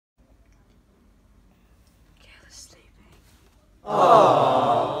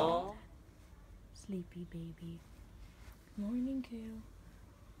Aww. Sleepy baby. Morning, Kale.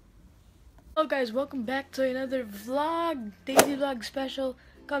 Hello guys, welcome back to another vlog, daily vlog special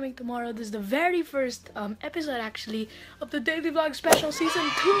coming tomorrow. This is the very first episode actually of the daily vlog special season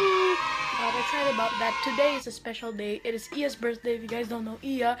 2. I'm excited about that. Today is a special day. It is Ia's birthday. If you guys don't know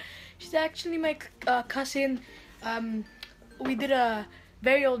Ia, she's actually my cousin. We did a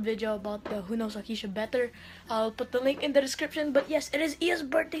very old video about the Who Knows Aquisha Better. I'll put the link in the description. But yes, it is Ia's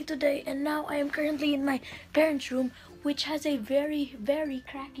birthday today, and now I am currently in my parents' room, which has a very, very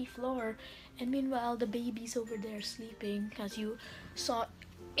cracky floor. And meanwhile, the baby's over there sleeping, as you saw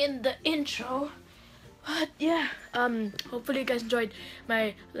in the intro. But yeah, hopefully you guys enjoyed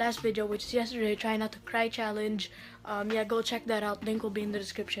my last video, which is yesterday, Try Not to Cry challenge. Yeah, go check that out. Link will be in the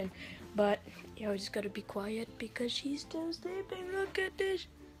description. But yeah, we just gotta be quiet because she's still sleeping. Look at this.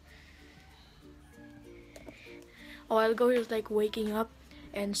 A while ago, he was like waking up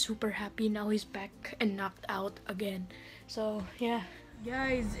and super happy. Now he's back and knocked out again. So yeah.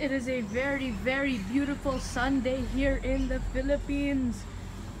 Guys, it is a very, very beautiful Sunday here in the Philippines,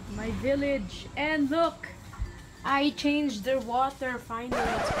 my village. And look, I changed their water finally.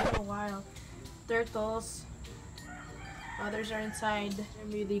 It's been a while. Turtles, others are inside.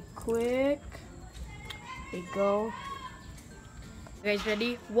 Really quick. There you go. You guys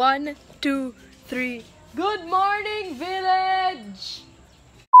ready? 1, 2, 3. Good morning, village!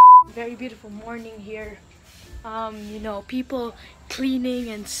 Very beautiful morning here. You know, people cleaning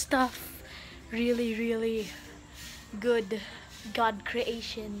and stuff. Really, really good God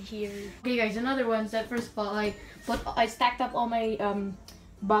creation here. Okay guys, another one. So first of all, I stacked up all my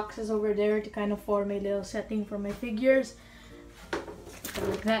boxes over there to kind of form a little setting for my figures.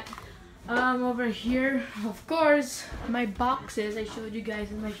 Like that. Over here, of course, my boxes I showed you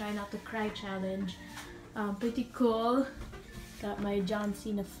guys in my Try Not to Cry challenge. Pretty cool. Got my John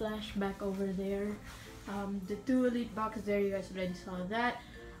Cena flashback over there. The 2 elite boxes there, you guys already saw that.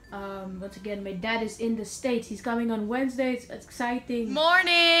 Once again, my dad is in the States. He's coming on Wednesday. It's exciting. Morning!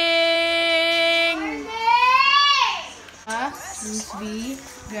 D.V,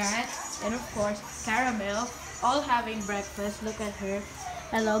 Grant, and of course, Caramel, all having breakfast. Look at her.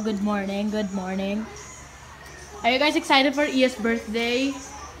 Hello, good morning, good morning. Are you guys excited for Ia's birthday?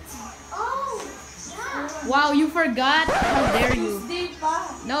 Oh! Yeah. Wow, you forgot? How dare you?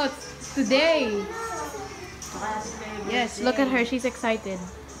 No, it's today. Yes, look at her. She's excited.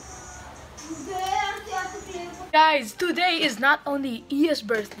 Guys, today is not only Ia's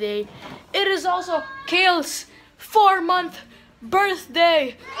birthday, it is also Kale's 4-month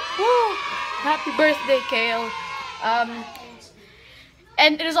birthday. Woo! Happy birthday, Kale.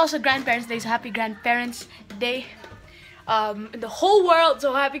 And it is also Grandparents' Day, so happy Grandparents' Day in the whole world.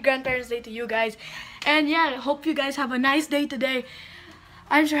 So happy Grandparents' Day to you guys. And yeah, I hope you guys have a nice day today.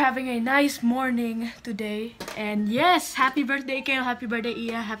 I'm sure having a nice morning today. And yes, happy birthday, Kale. Happy birthday,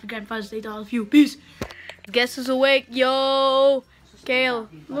 Ia. Happy Grandfather's Day to all of you. Peace. Guess who's awake? Yo! Kale.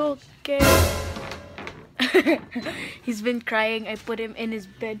 Look, Kale. He's been crying. I put him in his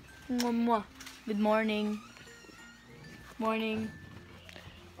bed. Mwah, mwah. Good morning. Morning.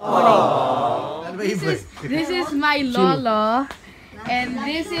 Morning. This is my Lola. And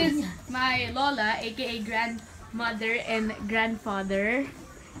this is my Lola, aka grandmother and grandfather.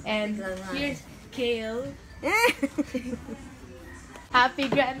 And here's Kale. Happy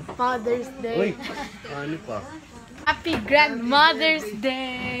Grandfather's Day. Happy Grandmother's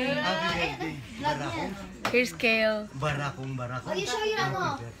Day. Here's Kale. I'm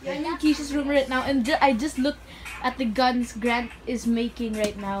in Keisha's room right now, and I just looked at the guns Grant is making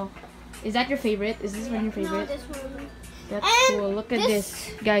right now. Is that your favorite? Is this one your favorite? No, this one. That's cool. Look at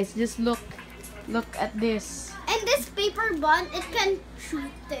this, guys. Just look at this. And this paper bond, it can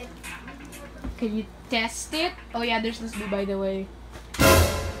shoot it. Can you test it? Oh yeah, there's this blue, by the way.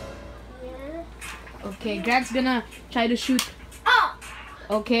 Yeah. Okay, Grant's gonna try to shoot. Oh!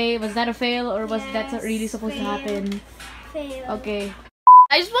 Okay, was that a fail or was that really supposed to happen? Fail. Okay.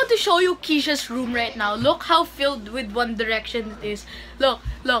 I just want to show you Keisha's room right now. Look how filled with One Direction it is. Look.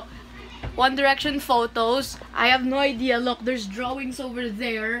 One Direction photos. I have no idea. Look, there's drawings over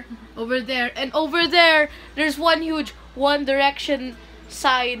there, and over there, there's one huge One Direction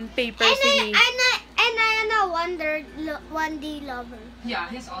sign paper thingy. And I am a 1D lover. Yeah,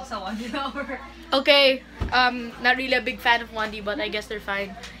 he's also 1D lover. Okay, not really a big fan of 1D, but I guess they're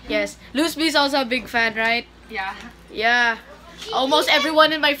fine. Yes, Luz B is also a big fan, right? Yeah. Yeah. Almost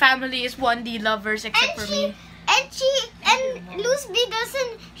everyone in my family is 1D lovers except for me. And Luz B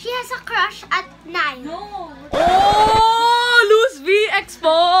she has a crush at 9. No. Oh, Luz B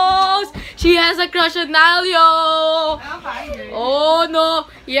exposed! She has a crush on Niall, yo! Oh no!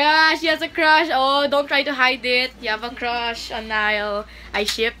 Yeah, she has a crush. Oh, don't try to hide it. You have a crush on Niall. I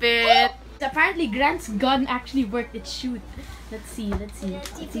ship it. Apparently, Grant's gun actually worked. It shoot. Let's see. Let's see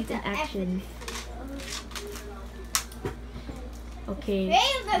it in action. Okay.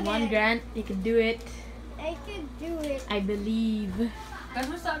 Come on, Grant. You can do it. I can do it. I believe. Guys,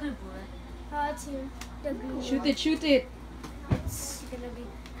 what's the other board? It's here. The green Shoot one. it, shoot it. It's gonna be.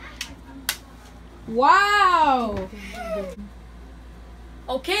 Wow!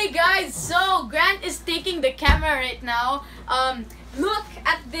 Okay guys, so Grant is taking the camera right now. Look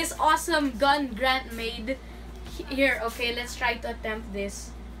at this awesome gun Grant made. Here, okay, let's try to attempt this.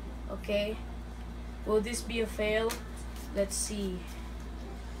 Okay. Will this be a fail? Let's see.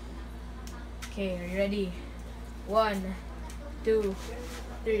 Okay, are you ready? 1, 2,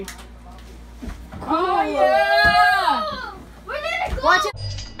 3. Oh yeah! Where did it go? Watch it.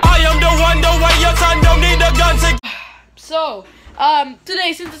 I am the one, the way your son don't need a gun to. So,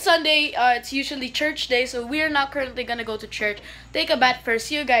 today, since it's Sunday, it's usually church day, so we're not currently gonna go to church. Take a bath first.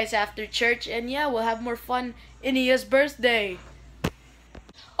 See you guys after church, and yeah, we'll have more fun in Iya's birthday.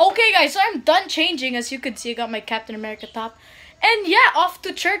 Okay, guys, so I'm done changing. As you can see, I got my Captain America top. And yeah, off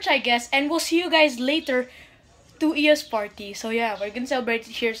to church, I guess, and we'll see you guys later to Iya's party. So yeah, we're gonna celebrate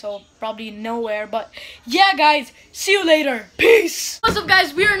it here, so probably nowhere, but yeah guys, see you later. Peace. What's up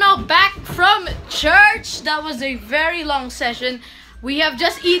guys, we are now back from church. That was a very long session. We have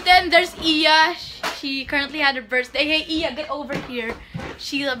just eaten. There's Iya. She currently had her birthday. Hey Iya, get over here.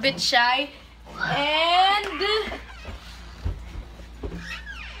 She's a bit shy. And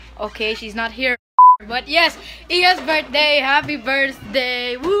okay, she's not here. But yes, Iya's birthday. Happy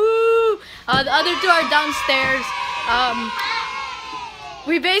birthday. Woo! The other two are downstairs.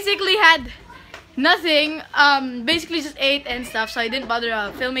 We basically had nothing. Basically just ate and stuff, so I didn't bother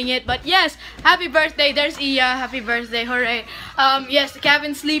filming it. But yes, happy birthday. There's Iya. Happy birthday. Hooray. Yes,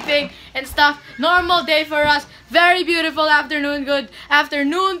 Kevin's sleeping and stuff. Normal day for us. Very beautiful afternoon. Good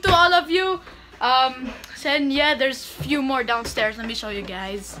afternoon to all of you. And yeah, there's few more downstairs. Let me show you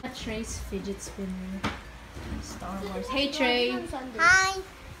guys. Trey's fidget spinner. Star Wars. Hey Trey. Hi.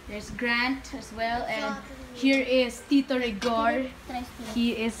 There's Grant as well, and here is Tito Rigor.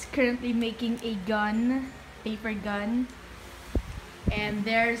 He is currently making a gun, paper gun. And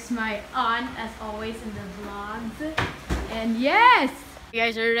there's my aunt, as always in the vlogs. And yes, you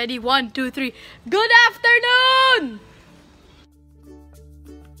guys are ready. 1, 2, 3. Good afternoon.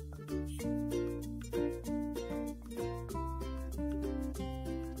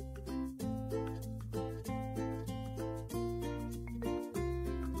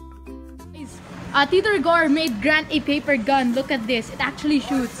 Tito Rigor made Grant a paper gun. Look at this. It actually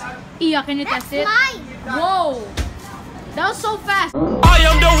shoots. Iya, can you test it? Mine. Whoa! That was so fast. I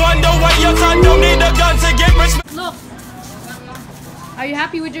am the one, the way your son don't need a gun to get respect. Look. Are you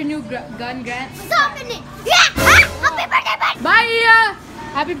happy with your new gun, Grant? Stop it. Yeah. Happy birthday, bud. Bye, Iya!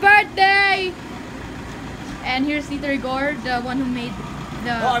 Happy birthday! And here's Tito Rigor, the one who made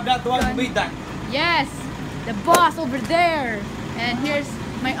the I'm not the one who made that. Yes! The boss over there. And here's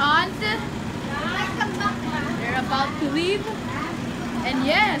my aunt. They're about to leave. And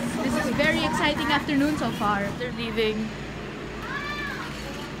yes, this is a very exciting afternoon so far. They're leaving.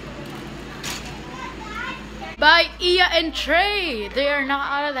 Bye, Iya and Trey. They are now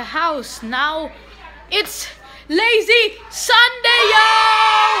out of the house. Now it's Lazy Sunday, yo!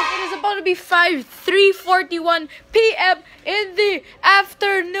 It is about to be 3:41 p.m. in the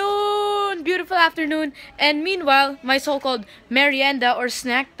afternoon. Beautiful afternoon. And meanwhile, my so-called merienda or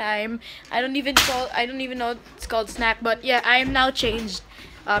snack time. I don't even know it's called snack, but yeah, I am now changed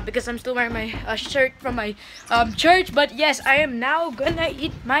because I'm still wearing my shirt from my church. But yes, I am now gonna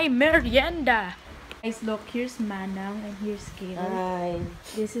eat my merienda. Guys, look, here's Manang and here's Kale. Hi.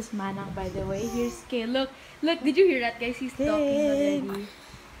 This is Manang, by the way. Here's Kale. Look, did you hear that, guys? He's talking already.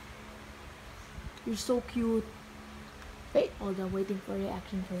 You're so cute. Wait, hold on, waiting for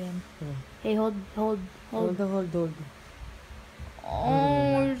reaction for him. Hey, hold. Hold. Oh,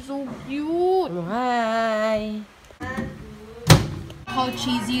 you're so cute. Hi. How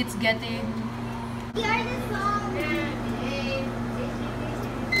cheesy it's getting. Hear the song.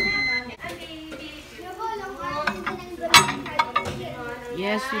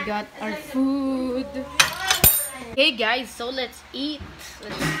 Yes, we got our food. Hey guys, so let's eat.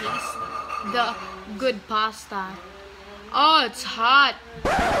 Let's taste the good pasta. Oh, it's hot.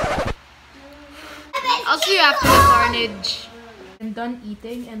 I'll see you after the carnage. I'm done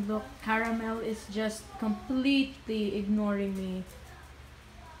eating, and look, Caramel is just completely ignoring me.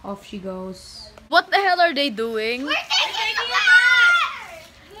 Off she goes. What the hell are they doing? We're taking a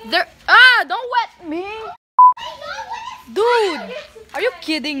bath. bruh, don't wet me. Dude, are you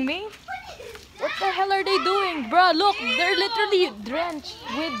kidding me? What the hell are they doing? Bruh, look, they're literally drenched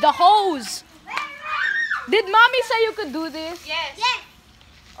with the hose. Did mommy say you could do this? Yes. Yes.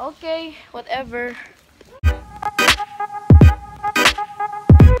 Okay, whatever.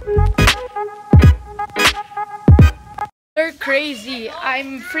 They're crazy.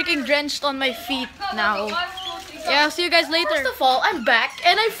 I'm freaking drenched on my feet now. Yeah, I'll see you guys later. First of all, I'm back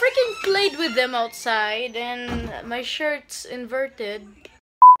and I freaking played with them outside and my shirt's inverted.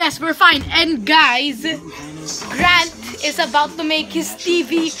 Yes, we're fine. And guys, Grant is about to make his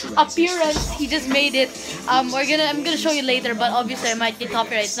TV appearance. He just made it. I'm gonna show you later, but obviously I might get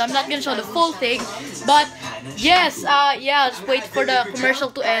copyright, so I'm not gonna show the full thing. But yes, yeah, just wait for the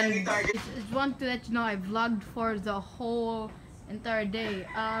commercial to end. I just want to let you know I vlogged for the whole entire day.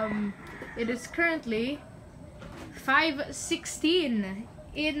 It is currently 5:16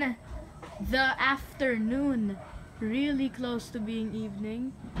 in the afternoon. Really close to being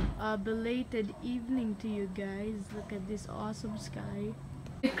evening. Belated evening to you guys. Look at this awesome sky.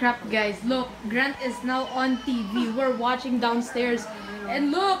 Crap guys, look, Grant is now on TV. We're watching downstairs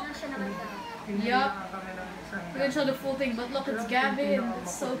and look. Yup. I'm gonna show the full thing, but look, it's Gavin.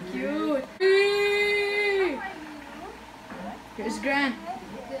 It's so cute. Here's Grant.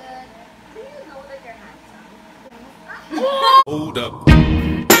 Hold up.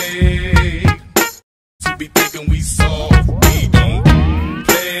 Hey. Be thinking we soft, we don't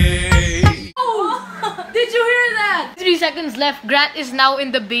play. Oh, did you hear that? 3 seconds left. Grant is now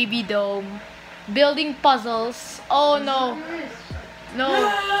in the baby dome, building puzzles. Oh no, no!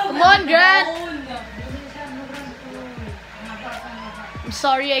 Come on, Grant. I'm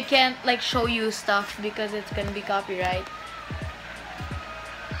sorry, I can't like show you stuff because it's gonna be copyright.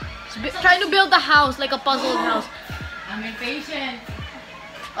 Trying to build a house, like a puzzle house. I'm impatient.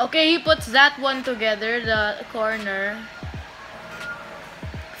 Okay, he puts that one together, the corner.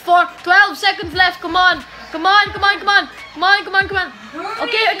 12 seconds left. Come on. Come on, come on, come on. Come on, come on, come on.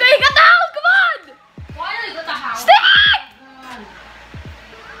 Okay, okay, he got the house. Come on. Why are you at the house? Stay!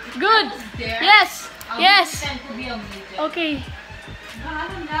 Good. Yes. Yes. Okay.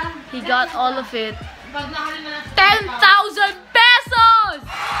 He got all of it. 10,000 pesos!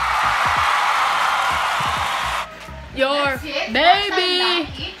 Your baby.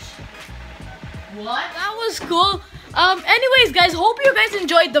 What? That was cool. Anyways guys, hope you guys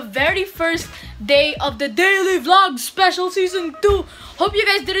enjoyed the very first day of the daily vlog special season 2. Hope you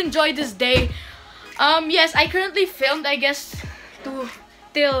guys did enjoy this day. Yes, I currently filmed, I guess,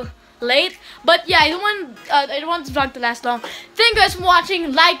 till late, but yeah, I don't want this vlog to last long. Thank you guys for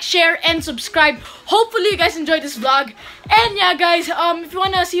watching. Like, share, and subscribe. Hopefully you guys enjoyed this vlog. And yeah guys, if you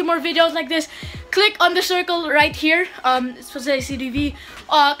want to see more videos like this, click on the circle right here. It's supposed to say C.D.V.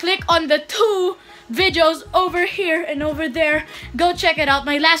 Click on the 2 videos over here and over there. Go check it out,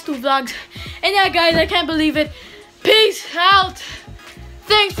 my last 2 vlogs. And yeah guys, I can't believe it. Peace out.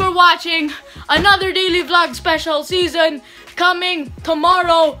 Thanks for watching. Another daily vlog special season coming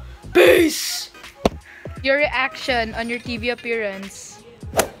tomorrow. Peace. Your reaction on your TV appearance.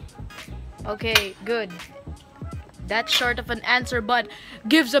 Okay, good. That's short of an answer, but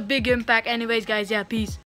gives a big impact. Anyways guys, yeah, peace.